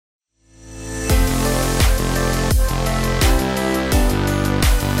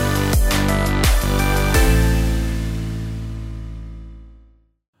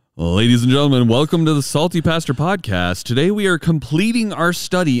Ladies and gentlemen, welcome to the Salty Pastor Podcast. Today we are completing our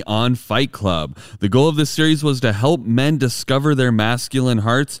study on Fight Club. The goal of this series was to help men discover their masculine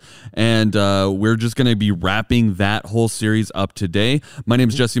hearts, and we're just going to be wrapping that whole series up today. My name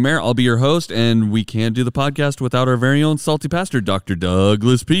is Jesse Mayer. I'll be your host, and we can't do the podcast without our very own Salty Pastor, Dr.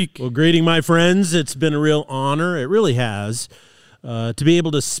 Douglas Peak. Well, greeting, my friends. It's been a real honor. It really has. To be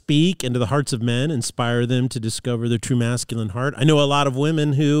able to speak into the hearts of men, inspire them to discover their true masculine heart. I know a lot of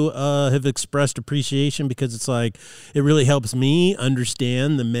women who have expressed appreciation because it's like, it really helps me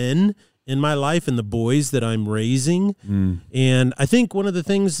understand the men in my life and the boys that I'm raising. And I think one of the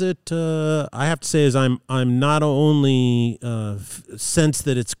things that I have to say is I'm not only sense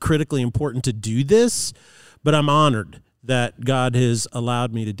that it's critically important to do this, but I'm honored that God has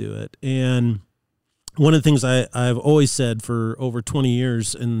allowed me to do it. And one of the things I've always said for over 20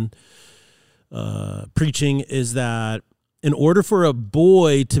 years in preaching is that in order for a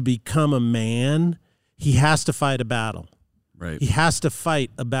boy to become a man, he has to fight a battle. Right. He has to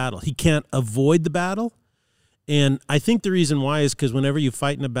fight a battle. He can't avoid the battle. And I think the reason why is because whenever you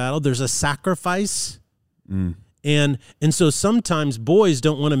fight in a battle, there's a sacrifice. And so sometimes boys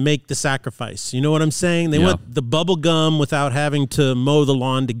don't want to make the sacrifice. You know what I'm saying? They want the bubble gum without having to mow the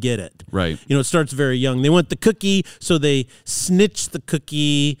lawn to get it. Right. You know, it starts very young. They want the cookie, so they snitch the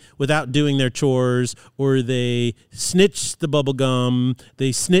cookie without doing their chores, or they snitch the bubble gum.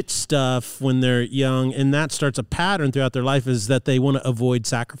 They snitch stuff when they're young, and that starts a pattern throughout their life is that they want to avoid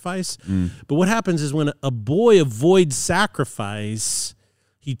sacrifice. But what happens is when a boy avoids sacrifice,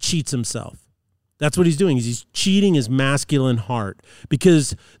 he cheats himself. That's what he's doing, is he's cheating his masculine heart.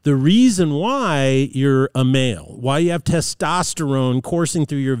 Because the reason why you're a male, why you have testosterone coursing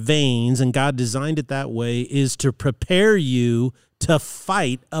through your veins, and God designed it that way, is to prepare you to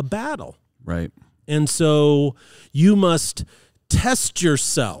fight a battle. Right. And so you must test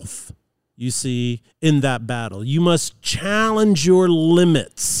yourself, you see, in that battle. You must challenge your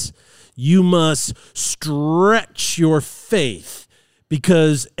limits. You must stretch your faith.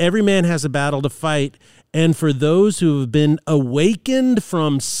 Because every man has a battle to fight, and for those who have been awakened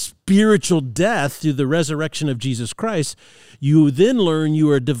from spiritual death through the resurrection of Jesus Christ, you then learn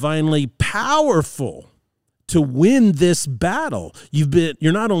you are divinely powerful to win this battle.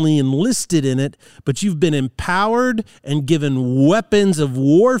 You're not only enlisted in it, but you've been empowered and given weapons of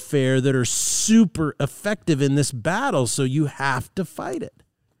warfare that are super effective in this battle, so you have to fight it.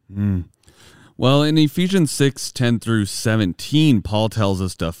 Well, in Ephesians 6:10-17, Paul tells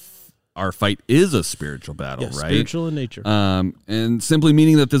us our fight is a spiritual battle, right? Spiritual in nature. And simply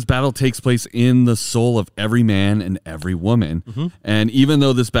meaning that this battle takes place in the soul of every man and every woman. And even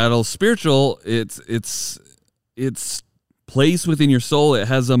though this battle is spiritual, it's place within your soul, it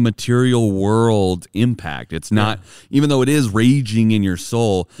has a material world impact. It's not, even though it is raging in your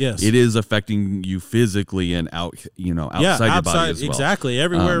soul, it is affecting you physically and outside your body as well. Exactly,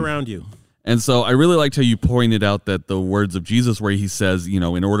 everywhere around you. And so I really liked how you pointed out that the words of Jesus where he says,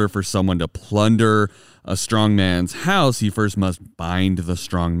 in order for someone to plunder a strong man's house, he first must bind the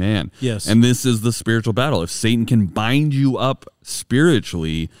strong man. Yes. And this is the spiritual battle. If Satan can bind you up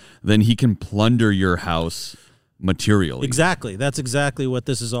spiritually, then he can plunder your house materially. Exactly. That's exactly what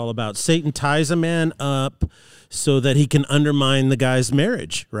this is all about. Satan ties a man up so that he can undermine the guy's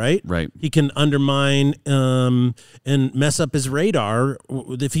marriage, right? Right. He can undermine and mess up his radar.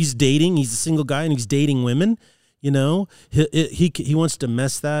 If he's dating, he's a single guy and he's dating women, he wants to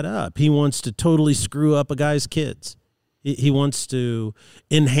mess that up. He wants to totally screw up a guy's kids. He wants to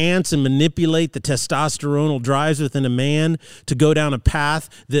enhance and manipulate the testosteronal drives within a man to go down a path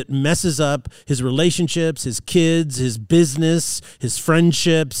that messes up his relationships, his kids, his business, his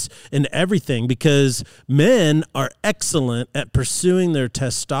friendships, and everything, because men are excellent at pursuing their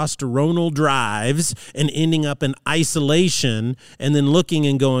testosteronal drives and ending up in isolation and then looking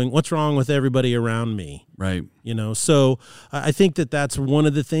and going, what's wrong with everybody around me? Right. So I think that that's one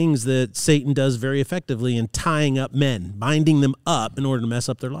of the things that Satan does very effectively in tying up men, binding them up in order to mess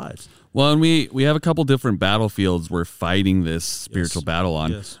up their lives. Well, and we have a couple different battlefields we're fighting this spiritual battle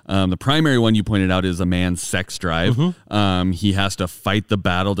on. Yes. The primary one you pointed out is a man's sex drive. He has to fight the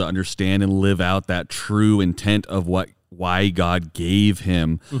battle to understand and live out that true intent of why God gave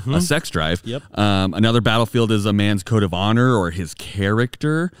him a sex drive. Another battlefield is a man's code of honor or his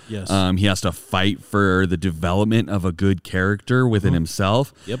character. Yes. He has to fight for the development of a good character within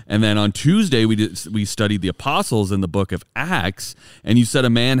himself. And then on Tuesday, we studied the apostles in the book of Acts, and you said a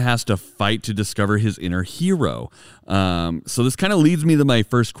man has to fight to discover his inner hero. So this kind of leads me to my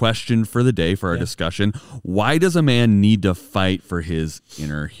first question for the day for our discussion. Why does a man need to fight for his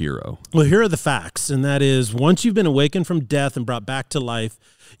inner hero? Well, here are the facts, and that is, once you've been awakened from death and brought back to life,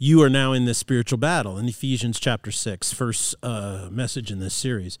 you are now in this spiritual battle in Ephesians chapter 6, first message in this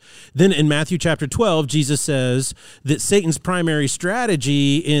series. Then in Matthew chapter 12, Jesus says that Satan's primary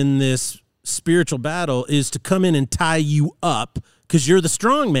strategy in this spiritual battle is to come in and tie you up, because you're the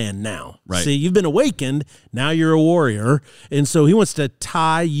strong man now. Right. See, you've been awakened, now you're a warrior, and so he wants to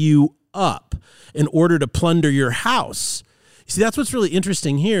tie you up in order to plunder your house. See, that's what's really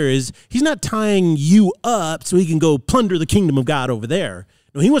interesting here is he's not tying you up so he can go plunder the kingdom of God over there.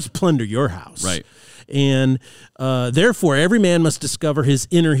 No, he wants to plunder your house. Right. And therefore, every man must discover his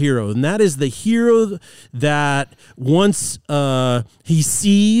inner hero. And that is the hero that once he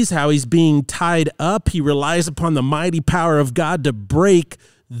sees how he's being tied up, he relies upon the mighty power of God to break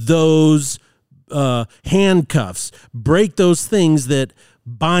those handcuffs, break those things that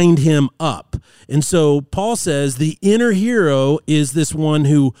bind him up. And so Paul says the inner hero is this one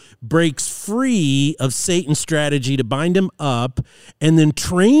who breaks free of Satan's strategy to bind him up and then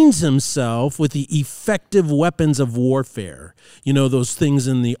trains himself with the effective weapons of warfare. You know, those things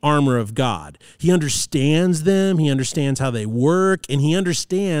in the armor of God. He understands them, he understands how they work, and he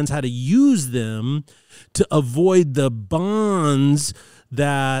understands how to use them to avoid the bonds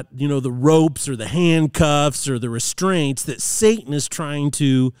that, you know, the ropes or the handcuffs or the restraints that Satan is trying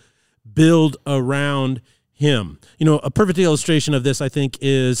to build around him. You know, a perfect illustration of this, I think,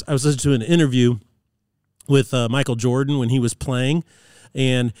 is I was listening to an interview with Michael Jordan when he was playing,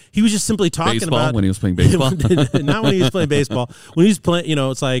 and he was just simply talking about when he was playing baseball. Not when he was playing baseball. When he was playing, you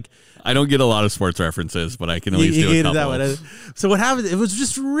know, it's like, I don't get a lot of sports references, but I can at least do a couple. So what happened, it was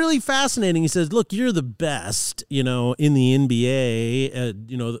just really fascinating. He says, look, you're the best, you know, in the NBA.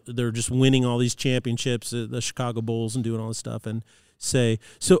 You know, they're just winning all these championships, the Chicago Bulls and doing all this stuff. And say,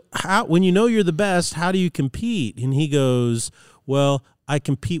 so how, when you know you're the best, how do you compete? And he goes, well, I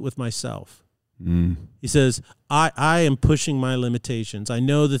compete with myself. He says, I am pushing my limitations. I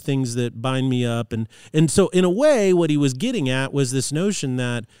know the things that bind me up. And so in a way, what he was getting at was this notion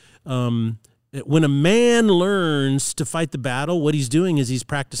that when a man learns to fight the battle, what he's doing is he's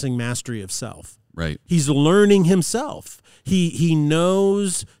practicing mastery of self. Right. He's learning himself. He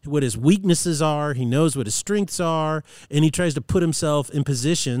knows what his weaknesses are. He knows what his strengths are. And he tries to put himself in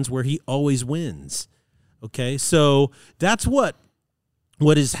positions where he always wins. Okay, so that's what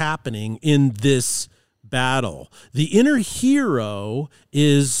is happening in this battle. The inner hero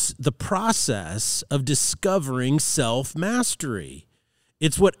is the process of discovering self-mastery.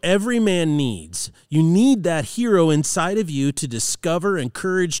 It's what every man needs. You need that hero inside of you to discover,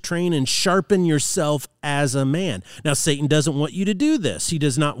 encourage, train, and sharpen yourself as a man. Now, Satan doesn't want you to do this. He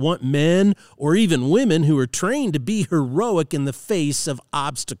does not want men or even women who are trained to be heroic in the face of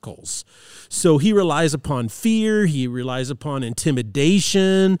obstacles. So he relies upon fear, he relies upon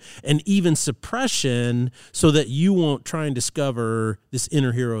intimidation, and even suppression so that you won't try and discover this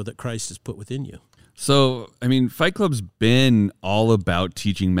inner hero that Christ has put within you. So, I mean, Fight Club's been all about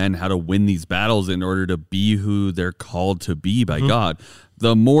teaching men how to win these battles in order to be who they're called to be by God.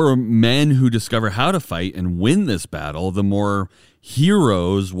 The more men who discover how to fight and win this battle, the more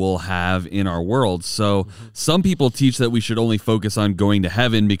heroes we'll have in our world. So some people teach that we should only focus on going to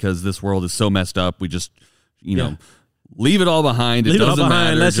heaven because this world is so messed up. We just, you know, leave it all behind. It doesn't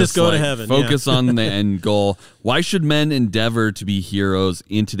matter. Let's just go to heaven. Focus on the end goal. Why should men endeavor to be heroes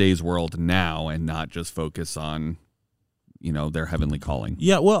in today's world now and not just focus on, you know, their heavenly calling?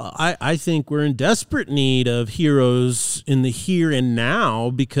 Yeah, well, I think we're in desperate need of heroes in the here and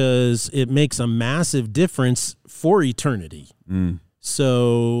now because it makes a massive difference for eternity.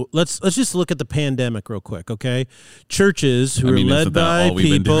 So let's just look at the pandemic real quick, okay? Churches who are led by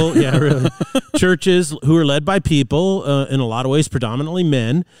people, churches who are led by people, in a lot of ways predominantly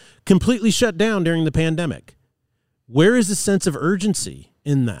men, completely shut down during the pandemic. Where is the sense of urgency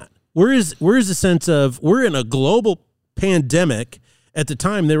in that? Where is the sense of we're in a global pandemic? At the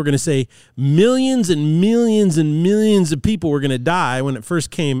time, they were going to say millions and millions and millions of people were going to die when it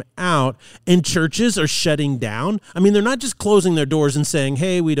first came out, and churches are shutting down. I mean, they're not just closing their doors and saying,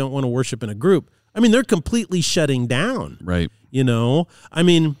 hey, we don't want to worship in a group. I mean, they're completely shutting down. Right. You know, I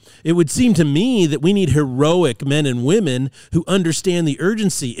mean, it would seem to me that we need heroic men and women who understand the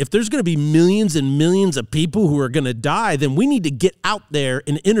urgency. If there's going to be millions and millions of people who are going to die, then we need to get out there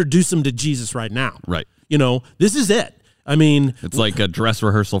and introduce them to Jesus right now. Right. You know, this is it. I mean, it's like a dress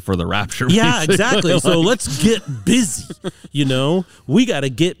rehearsal for the rapture. Yeah, exactly. So let's get busy. You know, we got to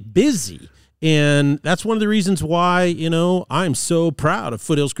get busy. And that's one of the reasons why, I'm so proud of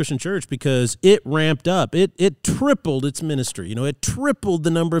Foothills Christian Church, because it ramped up. It tripled its ministry. It tripled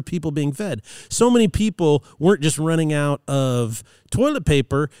the number of people being fed. So many people weren't just running out of toilet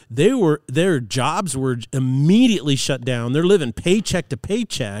paper. Their jobs were immediately shut down. They're living paycheck to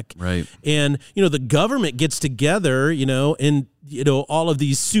paycheck. Right. And, the government gets together, and all of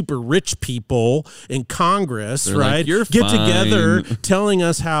these super rich people in Congress, They're right, like, "You're get fine." together telling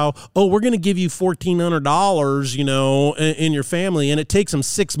us how, we're going to give you $1,400, in your family, and it takes them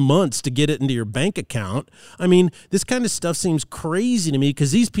 6 months to get it into your bank account. I mean, this kind of stuff seems crazy to me,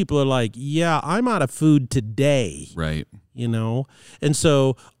 because these people are like, yeah, I'm out of food today. Right. And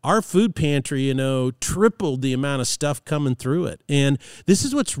so our food pantry, tripled the amount of stuff coming through it. And this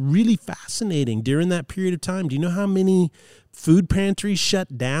is what's really fascinating during that period of time. Do you know how many food pantries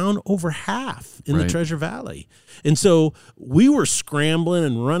shut down? Over half in the Treasure Valley. And so we were scrambling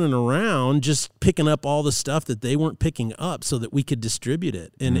and running around just picking up all the stuff that they weren't picking up so that we could distribute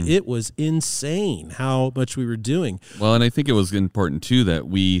it. And it was insane how much we were doing. Well, and I think it was important too that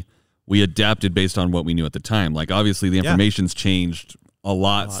we adapted based on what we knew at the time. Like, obviously the information's changed a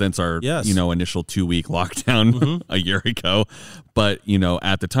lot since our initial 2-week lockdown a year ago. But,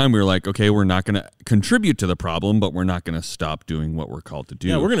 at the time we were like, okay, we're not going to contribute to the problem, but we're not going to stop doing what we're called to do.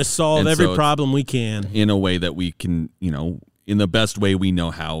 Yeah, we're going to solve every problem we can. In a way that we can, in the best way we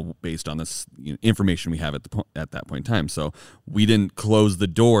know how, based on this information we have at that point in time. So we didn't close the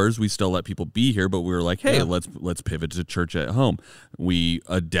doors. We still let people be here, but we were like, hey, let's pivot to church at home. We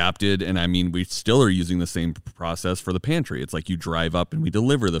adapted, and I mean, we still are using the same process for the pantry. It's like you drive up and we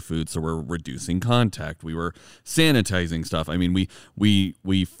deliver the food, so we're reducing contact. We were sanitizing stuff. I mean,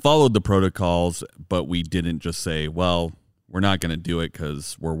 we followed the protocols, but we didn't just say, well, we're not going to do it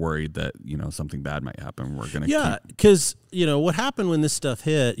because we're worried that, something bad might happen. We're going to because, what happened when this stuff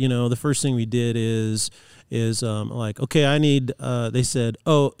hit, the first thing we did is like, okay, I need, they said,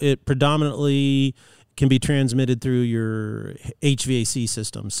 it predominantly can be transmitted through your HVAC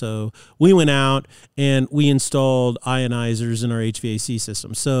system. So we went out and we installed ionizers in our HVAC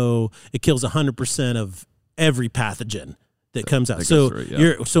system. So it kills 100% of every pathogen that comes out.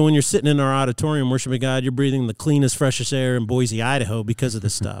 So when you're sitting in our auditorium worshiping God, you're breathing the cleanest, freshest air in Boise, Idaho because of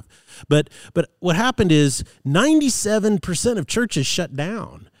this stuff. But what happened is 97% of churches shut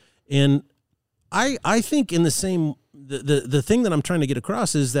down. And I think in the same the thing that I'm trying to get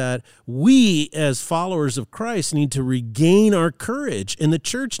across is that we as followers of Christ need to regain our courage, and the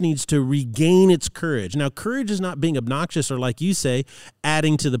church needs to regain its courage. Now, courage is not being obnoxious or, like you say,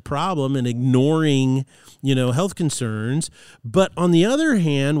 adding to the problem and ignoring, health concerns. But on the other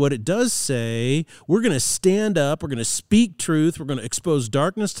hand, what it does say, we're going to stand up, we're going to speak truth, we're going to expose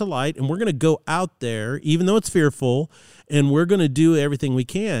darkness to light, and we're going to go out there, even though it's fearful, and we're going to do everything we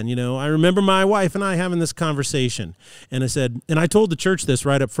can. I remember my wife and I having this conversation, and I said, and I told the church this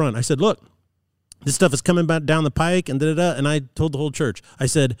right up front. I said, look, this stuff is coming back down the pike, and da-da-da, and I told the whole church. I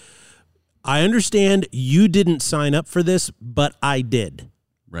said, I understand you didn't sign up for this, but I did.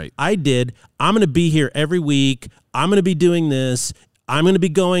 Right. I did. I'm going to be here every week. I'm going to be doing this. I'm going to be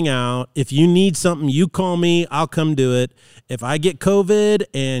going out. If you need something, you call me. I'll come do it. If I get COVID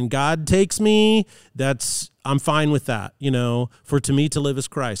and God takes me, I'm fine with that. For to me to live is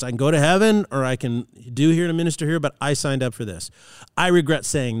Christ. I can go to heaven or I can do here to minister here, but I signed up for this. I regret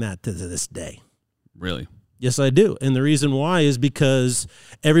saying that to this day. Really? Yes, I do. And the reason why is because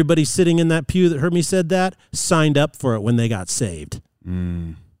everybody sitting in that pew that heard me said that signed up for it when they got saved.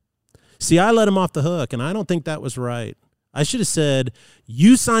 See, I let them off the hook, and I don't think that was right. I should have said,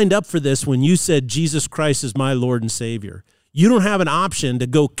 you signed up for this when you said Jesus Christ is my Lord and Savior. You don't have an option to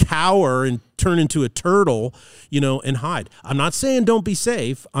go cower and turn into a turtle, and hide. I'm not saying don't be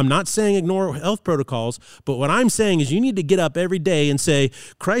safe. I'm not saying ignore health protocols. But what I'm saying is you need to get up every day and say,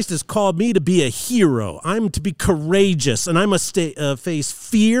 Christ has called me to be a hero. I'm to be courageous, and I must face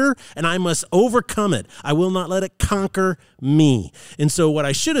fear, and I must overcome it. I will not let it conquer me. And so what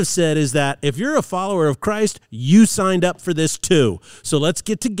I should have said is that if you're a follower of Christ, you signed up for this too. So let's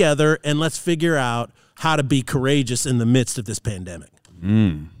get together and let's figure out how to be courageous in the midst of this pandemic.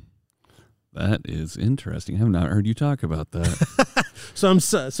 That is interesting. I have not heard you talk about that. So I'm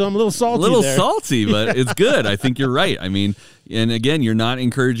a little salty. A little salty, but it's good. I think you're right. I mean, and again, you're not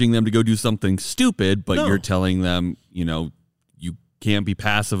encouraging them to go do something stupid, but you're telling them, you can't be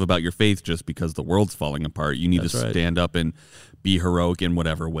passive about your faith just because the world's falling apart. You need to stand up and be heroic in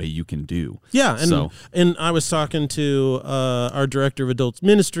whatever way you can do. Yeah, and I was talking to our director of adult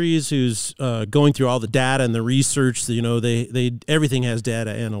ministries, who's going through all the data and the research. You know, they everything has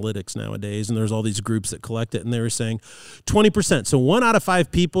data analytics nowadays, and there's all these groups that collect it. And they were saying 20%. So 1 out of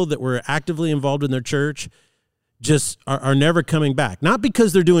 5 people that were actively involved in their church just are never coming back. Not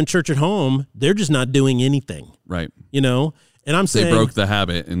because they're doing church at home; they're just not doing anything. Right. You know. And I'm saying they broke the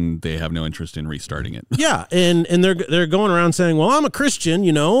habit and they have no interest in restarting it. Yeah, and they're going around saying, "Well, I'm a Christian,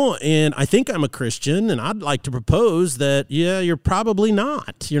 you know, and I think I'm a Christian, and I'd like to propose that you're probably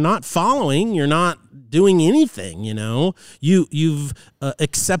not. You're not following. You're not doing anything. You know, you've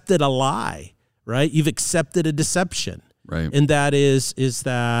accepted a lie, right? You've accepted a deception." Right. And that is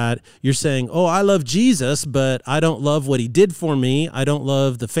that you're saying, oh, I love Jesus, but I don't love what he did for me. I don't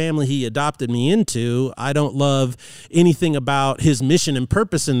love the family he adopted me into. I don't love anything about his mission and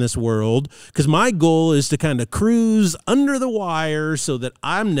purpose in this world, because my goal is to kind of cruise under the wire so that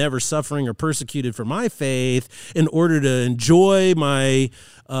I'm never suffering or persecuted for my faith in order to enjoy my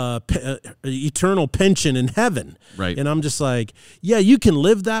eternal pension in heaven. Right. And I'm just like, yeah, you can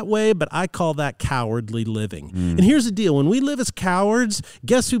live that way, but I call that cowardly living. And here's the deal. When we live as cowards,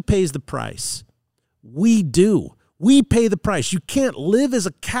 guess who pays the price? We do. We pay the price. You can't live as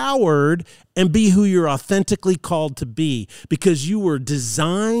a coward and be who you're authentically called to be, because you were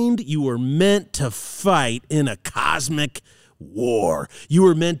designed, you were meant to fight in a cosmic war. You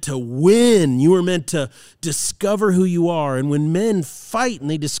were meant to win. You were meant to discover who you are. And when men fight and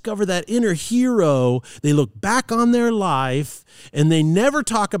they discover that inner hero, they look back on their life and they never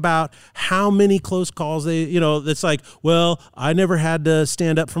talk about how many close calls it's like, well, I never had to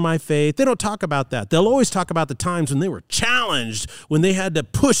stand up for my faith. They don't talk about that. They'll always talk about the times when they were challenged, when they had to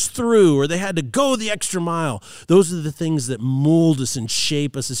push through or they had to go the extra mile. Those are the things that mold us and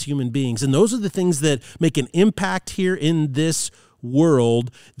shape us as human beings. And those are the things that make an impact here in this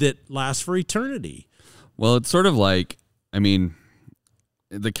world that lasts for eternity. Well, it's sort of like, I mean,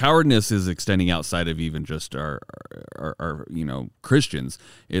 the cowardness is extending outside of even just our Christians.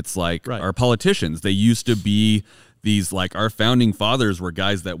 It's like our politicians. They used to be these, like, our founding fathers were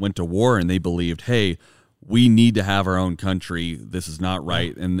guys that went to war and they believed, hey, we need to have our own country. This is not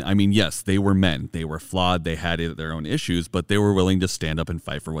right. And I mean, yes, they were men. They were flawed. They had their own issues, but they were willing to stand up and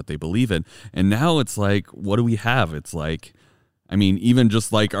fight for what they believe in. And now it's like, what do we have? It's like, I mean, even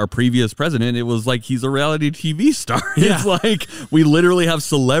just like our previous president, it was like he's a reality TV star. Yeah. It's like we literally have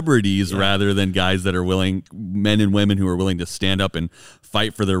celebrities rather than guys that are willing, men and women who are willing to stand up and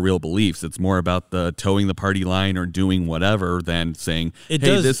fight for their real beliefs. It's more about the towing the party line or doing whatever than saying,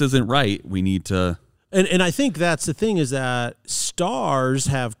 this isn't right. We need to. And I think that's the thing, is that stars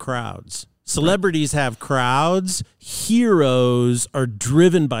have crowds. Celebrities have crowds. Heroes are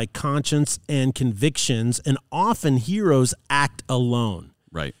driven by conscience and convictions, and often heroes act alone.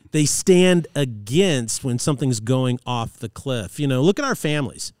 Right. They stand against when something's going off the cliff. You know, look at our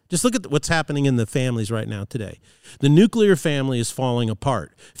families. Just look at what's happening in the families right now today. The nuclear family is falling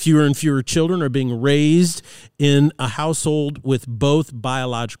apart. Fewer and fewer children are being raised in a household with both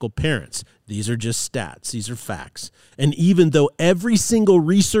biological parents. These are just stats. These are facts. And even though every single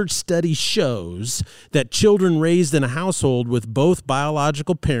research study shows that children raised in a household with both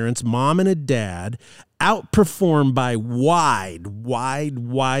biological parents, mom and a dad, outperform by wide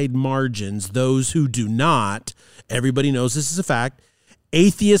margins those who do not, everybody knows this is a fact.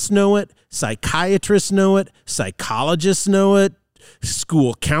 Atheists know it, psychiatrists know it, psychologists know it,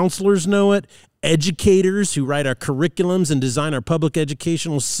 school counselors know it, educators who write our curriculums and design our public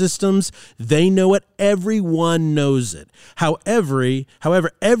educational systems, they know it. Everyone knows it.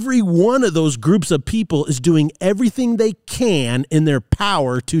 However, every one of those groups of people is doing everything they can in their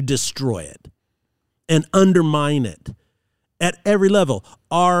power to destroy it and undermine it at every level.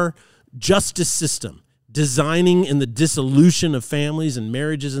 Our justice system, designing in the dissolution of families and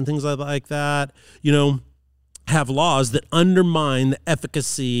marriages and things like that, have laws that undermine the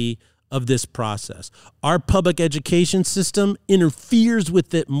efficacy of this process. Our public education system interferes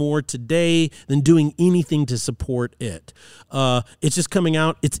with it more today than doing anything to support it. It's just coming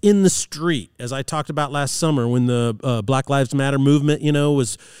out. It's in the street, as I talked about last summer when the Black Lives Matter movement,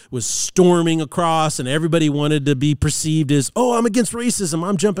 was storming across, and everybody wanted to be perceived as, oh, I'm against racism,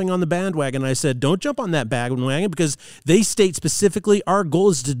 I'm jumping on the bandwagon. And I said, don't jump on that bandwagon, because they state specifically our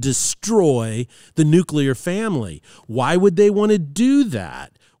goal is to destroy the nuclear family. Why would they want to do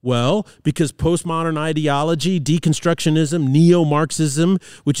that? Well, because postmodern ideology, deconstructionism, neo-Marxism,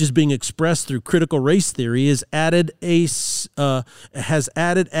 which is being expressed through critical race theory, has added as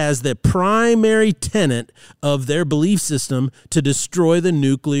the primary tenet of their belief system to destroy the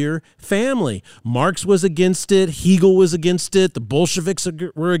nuclear family. Marx was against it. Hegel was against it. The Bolsheviks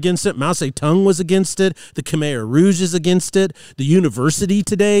were against it. Mao Zedong was against it. The Khmer Rouge is against it. The university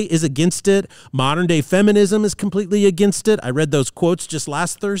today is against it. Modern-day feminism is completely against it. I read those quotes just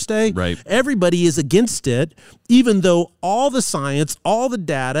last Thursday. Right. Everybody is against it, even though all the science, all the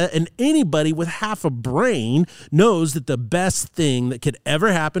data, and anybody with half a brain knows that the best thing that could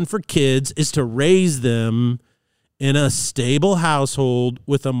ever happen for kids is to raise them in a stable household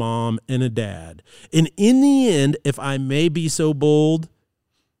with a mom and a dad. And in the end, if I may be so bold,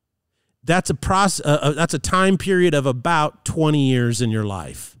 that's a time period of about 20 years in your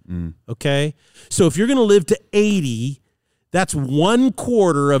life. Okay? So if you're going to live to 80, that's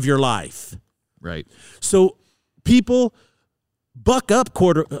 1/4 of your life. Right. So people, buck up,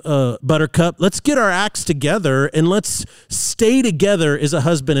 Buttercup. Let's get our acts together and let's stay together as a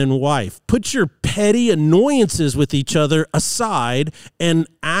husband and wife. Put your petty annoyances with each other aside and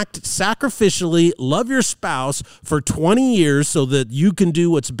act sacrificially, love your spouse for 20 years so that you can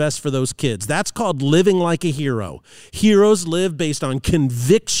do what's best for those kids. That's called living like a hero. Heroes live based on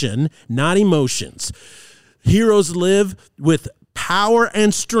conviction, not emotions. Heroes live with power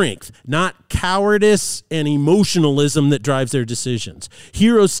and strength, not cowardice and emotionalism that drives their decisions.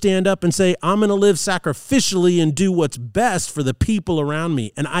 Heroes stand up and say, I'm going to live sacrificially and do what's best for the people around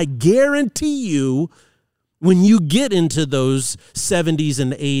me. And I guarantee you, when you get into those 70s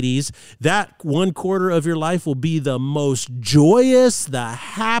and 80s, that 1/4 of your life will be the most joyous, the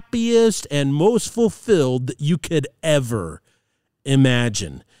happiest, and most fulfilled that you could ever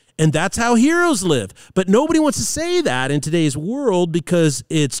imagine. And that's how heroes live. But nobody wants to say that in today's world because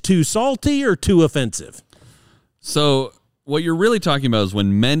it's too salty or too offensive. So what you're really talking about is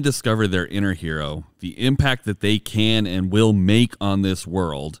when men discover their inner hero, the impact that they can and will make on this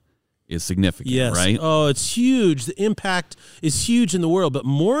world is significant, yes. Right? Oh, it's huge. The impact is huge in the world. But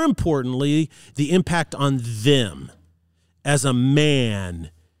more importantly, the impact on them as a man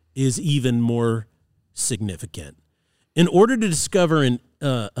is even more significant. In order to discover an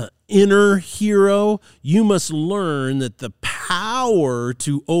inner hero, you must learn that the power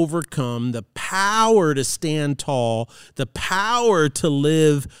to overcome, the power to stand tall, the power to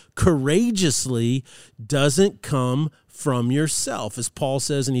live courageously doesn't come from yourself. As Paul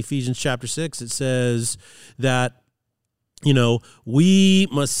says in Ephesians chapter 6, it says that, we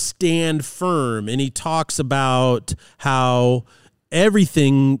must stand firm. And he talks about how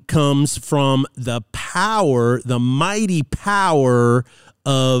everything comes from the power, the mighty power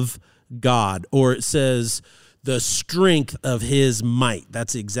of God. Or it says the strength of his might.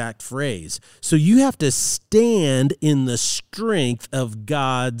 That's the exact phrase. So you have to stand in the strength of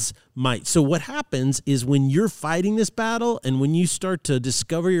God's might. So what happens is when you're fighting this battle and when you start to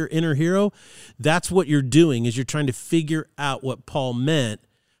discover your inner hero, that's what you're doing, is you're trying to figure out what Paul meant.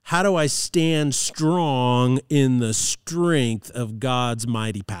 How do I stand strong in the strength of God's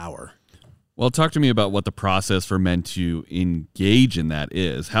mighty power? Well, talk to me about what the process for men to engage in that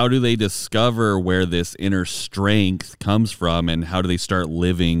is. How do they discover where this inner strength comes from, and how do they start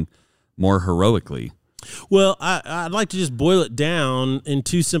living more heroically? Well, I'd like to just boil it down in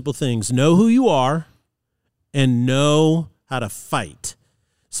two simple things. Know who you are and know how to fight.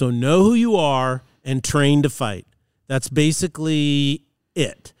 So know who you are and train to fight. That's basically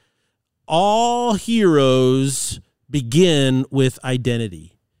it. All heroes begin with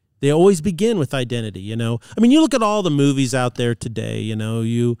identity. They always begin with identity, you look at all the movies out there today,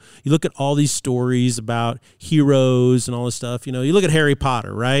 you look at all these stories about heroes and all this stuff, you look at Harry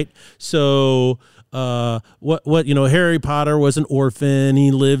Potter, right? So Harry Potter was an orphan. He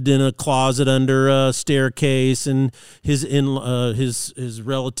lived in a closet under a staircase, and his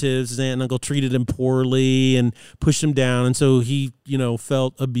relatives, his aunt and uncle, treated him poorly and pushed him down, and so he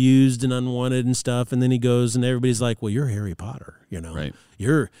felt abused and unwanted and stuff. And then he goes, and everybody's like, "Well, you're Harry Potter, Right.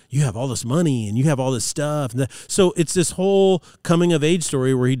 You have all this money and you have all this stuff." So it's this whole coming of age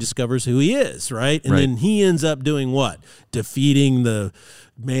story where he discovers who he is, right? And then he ends up doing what? Defeating the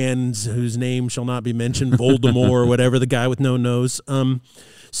man whose name shall not be mentioned, Voldemort or whatever, the guy with no nose.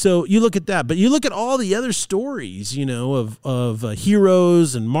 So you look at that, but you look at all the other stories, of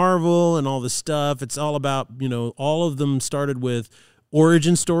heroes and Marvel and all this stuff. It's all about, all of them started with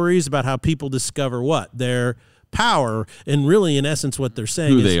origin stories about how people discover what? Their power. And really, in essence, what they're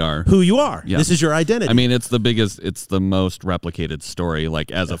saying is they are. who you are. Yeah. This is your identity. I mean, it's the most replicated story.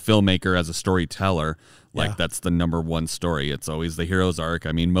 Like, as a filmmaker, as a storyteller, like, that's the number one story. It's always the hero's arc.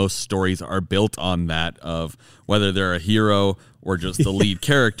 I mean, most stories are built on that, of whether they're a hero or just the lead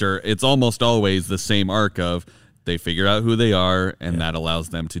character. It's almost always the same arc of they figure out who they are, and that allows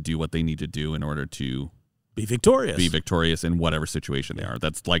them to do what they need to do in order to be victorious in whatever situation they are.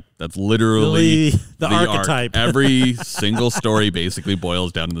 That's literally the archetype. Arc. Every single story basically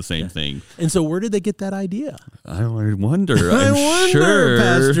boils down to the same thing. And so where did they get that idea? I wonder. I wonder, sure,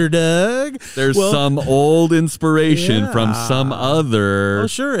 Pastor Doug. There's some old inspiration from some other. Oh,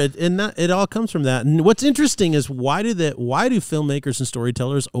 sure. It all comes from that. And what's interesting is why do filmmakers and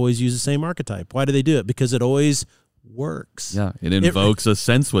storytellers always use the same archetype? Why do they do it? Because it always works. Yeah, it invokes a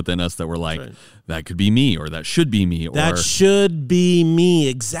sense within us that we're like, that could be me, or that should be me, or that should be me.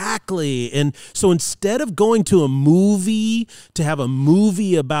 Exactly. And so instead of going to a movie to have a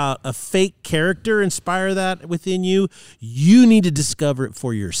movie about a fake character inspire that within you, you need to discover it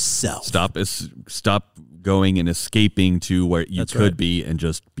for yourself. Stop going and escaping to where you could be, and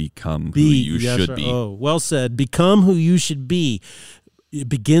just become who you should be. Oh, well said. Become who you should be. It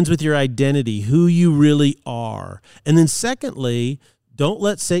begins with your identity, who you really are. And then secondly, don't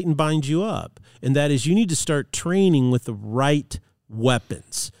let Satan bind you up. And that is, you need to start training with the right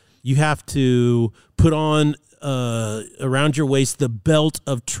weapons. You have to put on around your waist the belt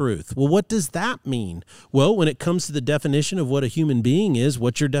of truth. Well, what does that mean? Well, when it comes to the definition of what a human being is,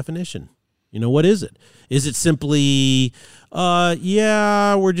 what's your definition? What is it? Is it simply,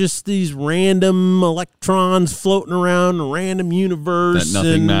 we're just these random electrons floating around a random universe.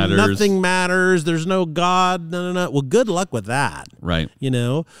 That nothing matters. There's no God. No. Well, good luck with that. Right.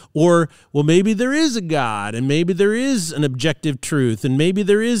 Or, well, maybe there is a God, and maybe there is an objective truth, and maybe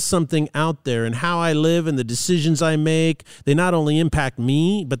there is something out there, and how I live and the decisions I make, they not only impact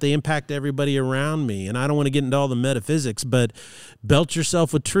me, but they impact everybody around me. And I don't want to get into all the metaphysics, but belt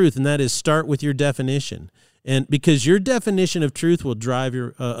yourself with truth, and that is start with your definition. And because your definition of truth will drive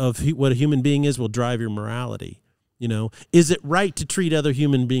your of what a human being is will drive your morality. Is it right to treat other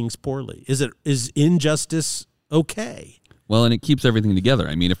human beings poorly? Is injustice okay? Well, and it keeps everything together.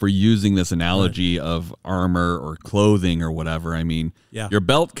 I mean, if we're using this analogy of armor or clothing or whatever, I mean, your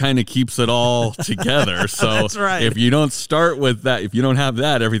belt kind of keeps it all together. So that's right. If you don't start with that, if you don't have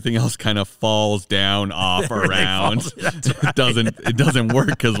that, everything else kind of falls down, off, around. Right. It doesn't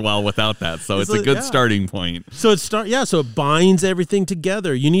work as well without that. So it's a good starting point. So it binds everything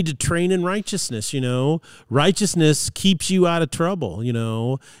together. You need to train in righteousness, Righteousness keeps you out of trouble,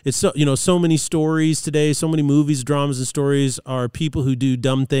 It's so many stories today, so many movies, dramas, and stories are people who do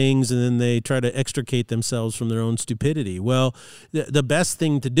dumb things and then they try to extricate themselves from their own stupidity. Well, the best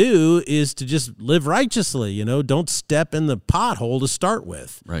thing to do is to just live righteously, don't step in the pothole to start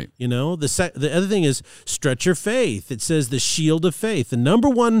with. Right. The other thing is stretch your faith. It says the shield of faith. The number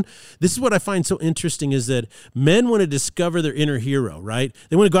one, this is what I find so interesting, is that men want to discover their inner hero, right?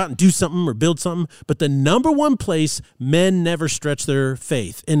 They want to go out and do something or build something, but the number one place men never stretch their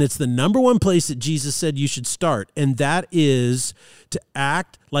faith, and it's the number one place that Jesus said you should start, and that is to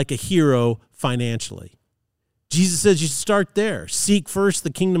act like a hero financially. Jesus says you should start there. Seek first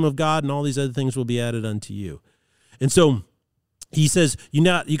the kingdom of God, and all these other things will be added unto you. And so he says you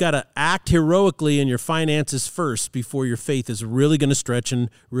got to act heroically in your finances first before your faith is really going to stretch and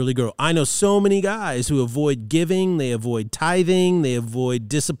really grow. I know so many guys who avoid giving, they avoid tithing, they avoid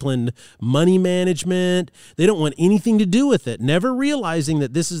disciplined money management. They don't want anything to do with it, never realizing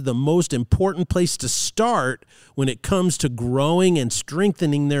that this is the most important place to start when it comes to growing and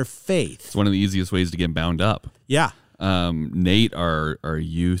strengthening their faith. It's one of the easiest ways to get bound up. Yeah. Nate, our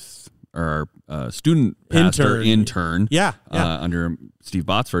youth, or our student pastor intern, under Steve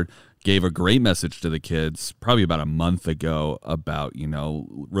Botsford, gave a great message to the kids probably about a month ago about,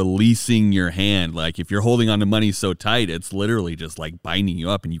 releasing your hand. Like, if you're holding on to money so tight, it's literally just like binding you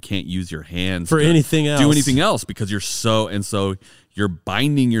up, and you can't use your hands for anything else. Do anything else because so you're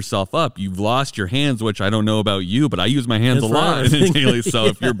binding yourself up. You've lost your hands, which I don't know about you, but I use my hands a lot daily. So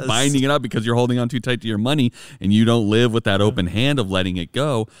if you're binding it up because you're holding on too tight to your money and you don't live with that open hand of letting it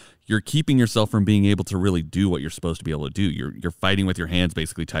go, you're keeping yourself from being able to really do what you're supposed to be able to do. You're fighting with your hands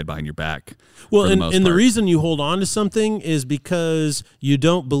basically tied behind your back. Well, and the reason you hold on to something is because you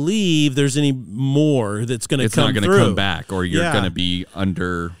don't believe there's any more that's going to come through. It's not going to come back, or you're going to be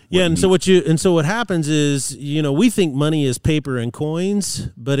under. Yeah, and so what happens is, we think money is paper and coins,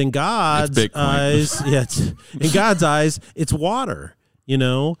 but in God's eyes, in God's eyes, it's water.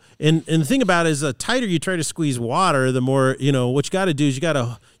 And the thing about it is, the tighter you try to squeeze water, the more, what you got to do is you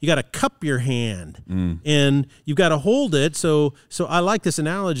got you got to cup your hand, and you've got to hold it. So I like this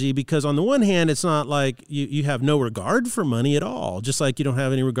analogy because on the one hand, it's not like you have no regard for money at all, just like you don't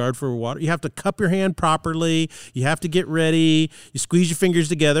have any regard for water. You have to cup your hand properly. You have to get ready. You squeeze your fingers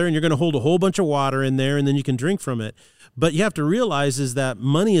together, and you're going to hold a whole bunch of water in there, and then you can drink from it. But you have to realize is that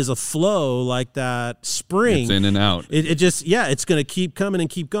money is a flow like that spring. It's in and out. It just, it's going to keep coming and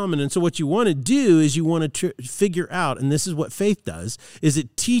keep coming. And so what you want to do is you want to figure out, and this is what faith does, is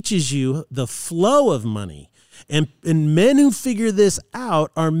it teaches you the flow of money. And men who figure this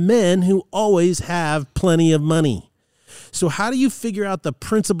out are men who always have plenty of money. So how do you figure out the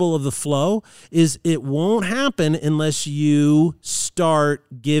principle of the flow? Is it won't happen unless you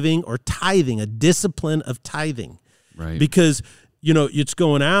start giving or tithing, a discipline of tithing. Right. Because, it's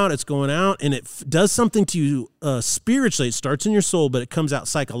going out, and it does something to you spiritually. It starts in your soul, but it comes out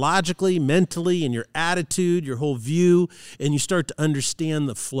psychologically, mentally, in your attitude, your whole view, and you start to understand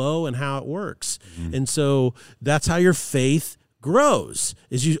the flow and how it works. Mm-hmm. And so that's how your faith grows,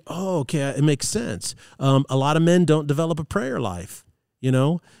 is it makes sense. A lot of men don't develop a prayer life,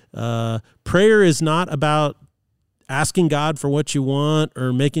 Prayer is not about asking God for what you want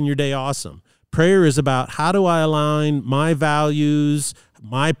or making your day awesome. Prayer is about how do I align my values,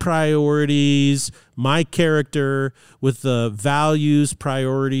 my priorities, my character with the values,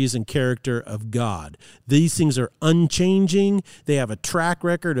 priorities, and character of God. These things are unchanging. They have a track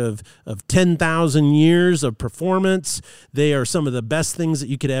record of 10,000 years of performance. They are some of the best things that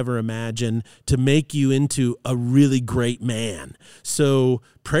you could ever imagine to make you into a really great man. So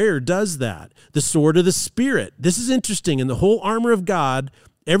prayer does that. The sword of the Spirit. This is interesting. In the whole armor of God,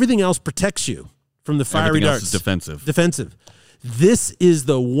 everything else protects you from the fiery Everything darts. else is defensive. Defensive. This is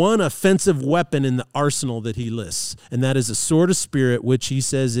the one offensive weapon in the arsenal that he lists, and that is the sword of Spirit, which he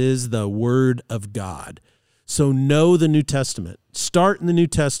says is the Word of God. So know the New Testament. Start in the New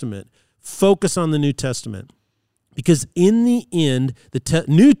Testament. Focus on the New Testament. Because in the end, the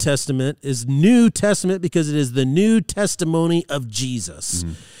New Testament is New Testament because it is the new testimony of Jesus.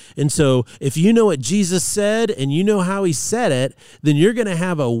 Mm-hmm. And so if you know what Jesus said and you know how he said it, then you're going to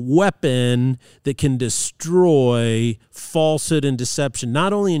have a weapon that can destroy falsehood and deception,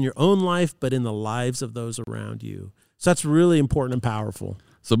 not only in your own life, but in the lives of those around you. So that's really important and powerful.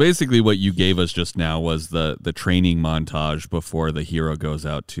 So basically what you gave us just now was the training montage before the hero goes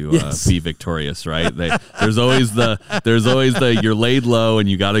out to be victorious, right? There's always the you're laid low and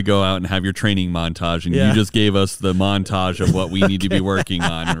you got to go out and have your training montage, and you just gave us the montage of what we need to be working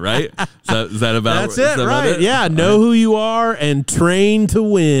on, right? Is that about That's it, right? Yeah, know who you are and train to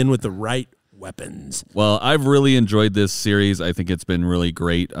win with the right weapons. Well, I've really enjoyed this series. I think it's been really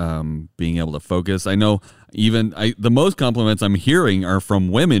great being able to focus. I know the most compliments I'm hearing are from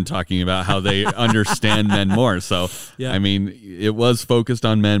women talking about how they understand men more. So, I mean, it was focused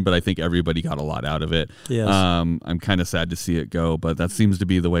on men, but I think everybody got a lot out of it. Yes. I'm kind of sad to see it go, but that seems to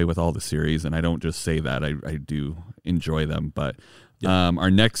be the way with all the series. And I don't just say that. I do enjoy them. But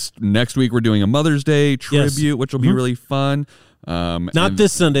our next week, we're doing a Mother's Day tribute, which will be really fun. Not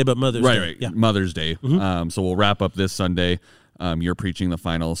this Sunday, but Mother's Day. Right. Yeah. Mother's Day. Mm-hmm. So we'll wrap up this Sunday. You're preaching the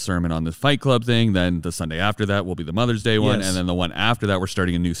final sermon on the Fight Club thing. Then the Sunday after that will be the Mother's Day one. And then the one after that, we're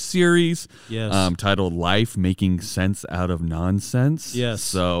starting a new series titled Life Making Sense Out of Nonsense. Yes.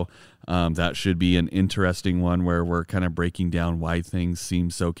 So that should be an interesting one where we're kind of breaking down why things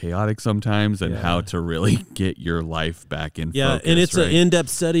seem so chaotic sometimes and how to really get your life back in focus. Yeah, and it's an in-depth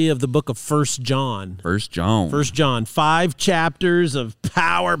study of the book of 1 John. 1 John. 1 John. 5 chapters of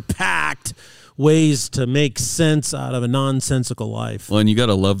power-packed ways to make sense out of a nonsensical life. Well, and you got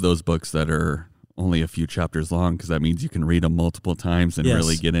to love those books that are only a few chapters long, because that means you can read them multiple times and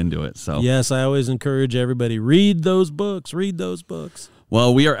really get into it. So yes, I always encourage everybody, read those books.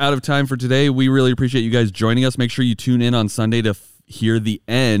 Well, we are out of time for today. We really appreciate you guys joining us. Make sure you tune in on Sunday to hear the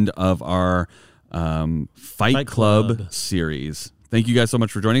end of our Fight Club series. Thank you guys so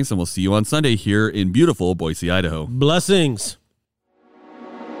much for joining us, and we'll see you on Sunday here in beautiful Boise, Idaho. Blessings.